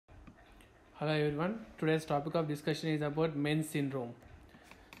Hello everyone. Today's topic of discussion is about Men's syndrome.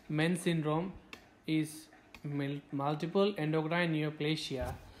 Men's syndrome is multiple endocrine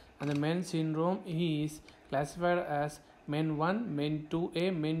neoplasia, and the Men's syndrome is classified as Men 1, Men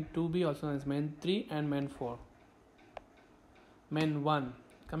 2A, Men 2B, also known as Men 3 and Men 4. Men 1.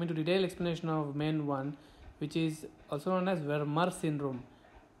 Coming to detailed explanation of Men 1, which is also known as Wermer syndrome,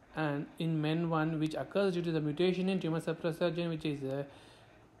 and in Men 1, which occurs due to the mutation in tumor suppressor gene, which is a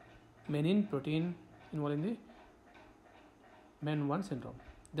menin protein involved in the Men 1 syndrome.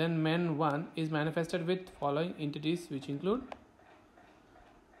 Then Men 1 is manifested with following entities, which include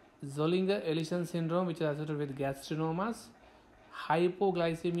Zollinger-Ellison syndrome, which is associated with gastrinomas,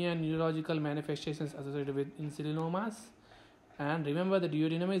 hypoglycemia and neurological manifestations associated with insulinomas. And remember that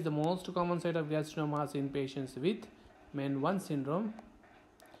duodenum is the most common site of gastrinomas in patients with Men 1 syndrome.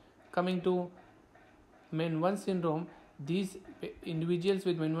 Coming to Men 1 syndrome, these individuals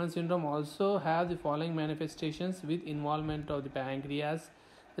with Men 1 syndrome also have the following manifestations with involvement of the pancreas,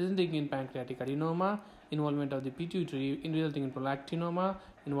 resulting in pancreatic adenoma, involvement of the pituitary resulting in prolactinoma,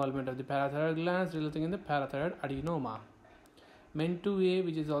 involvement of the parathyroid glands resulting in the parathyroid adenoma. Men 2A,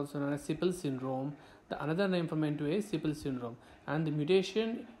 which is also known as Sippel syndrome, the another name for Men 2A is Sippel syndrome, and the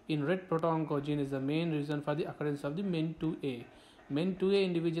mutation in red proton gene is the main reason for the occurrence of the Men 2A. Men 2A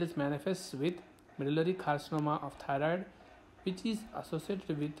individuals manifest with medullary carcinoma of thyroid, which is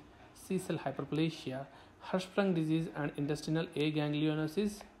associated with C-cell hyperplasia, Hirschsprung disease and intestinal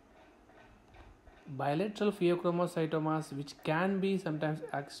aganglionosis, bilateral pheochromocytomas, which can be sometimes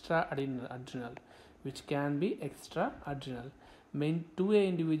extra-adrenal. Men 2A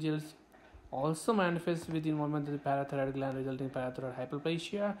individuals also manifest with involvement of the parathyroid gland resulting in parathyroid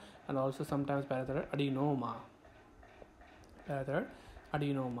hyperplasia and also sometimes parathyroid adenoma.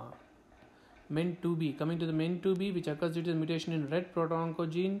 Men 2B. Coming to the Men 2B, which occurs due to the mutation in red proton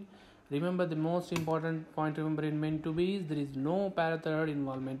gene. Remember, the most important point to remember in Men 2B is there is no parathyroid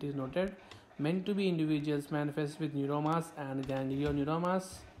involvement is noted. Men 2B individuals manifest with neuromas and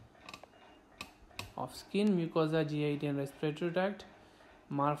ganglioneuromas of skin, mucosa, GIT and respiratory tract.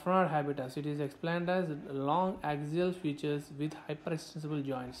 Marfanoid habitus. It is explained as long axial features with hyperextensible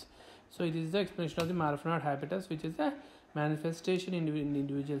joints. So it is the explanation of the Marfanoid habitus, which is a manifestation in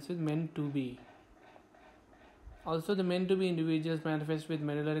individuals with Men 2B. Also, the Men 2B individuals manifest with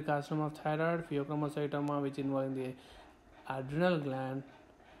medullary carcinoma of thyroid, pheochromocytoma, which involving the adrenal gland.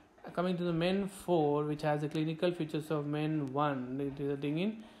 Coming to the Men 4, which has the clinical features of Men 1, resulting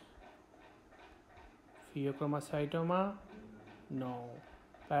in pheochromocytoma, no.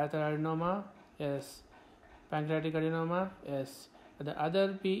 Parathyroid adenoma, yes. Pancreatic adenoma, yes. The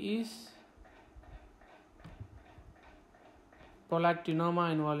other P is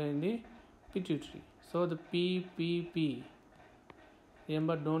prolactinoma involved in the pituitary. So the PPP,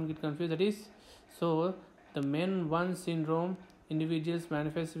 remember, don't get confused. That is, so the Men 1 syndrome individuals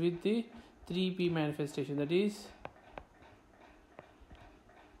manifest with the 3P manifestation, that is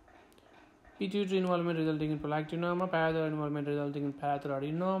pituitary involvement resulting in prolactinoma, parathyroid involvement resulting in parathyroid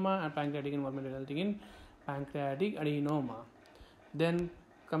adenoma, and pancreatic involvement resulting in pancreatic adenoma. Then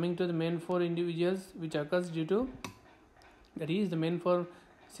coming to the Men 4 individuals, which occurs due to, that is, the Men 4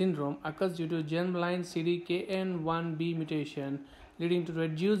 syndrome occurs due to germline CDKN1B mutation leading to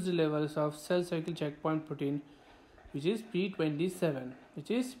reduced levels of cell cycle checkpoint protein, which is P27.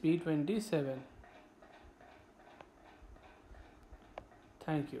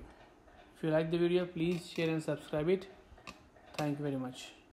 Thank you. If you like the video, please share and subscribe it. Thank you very much.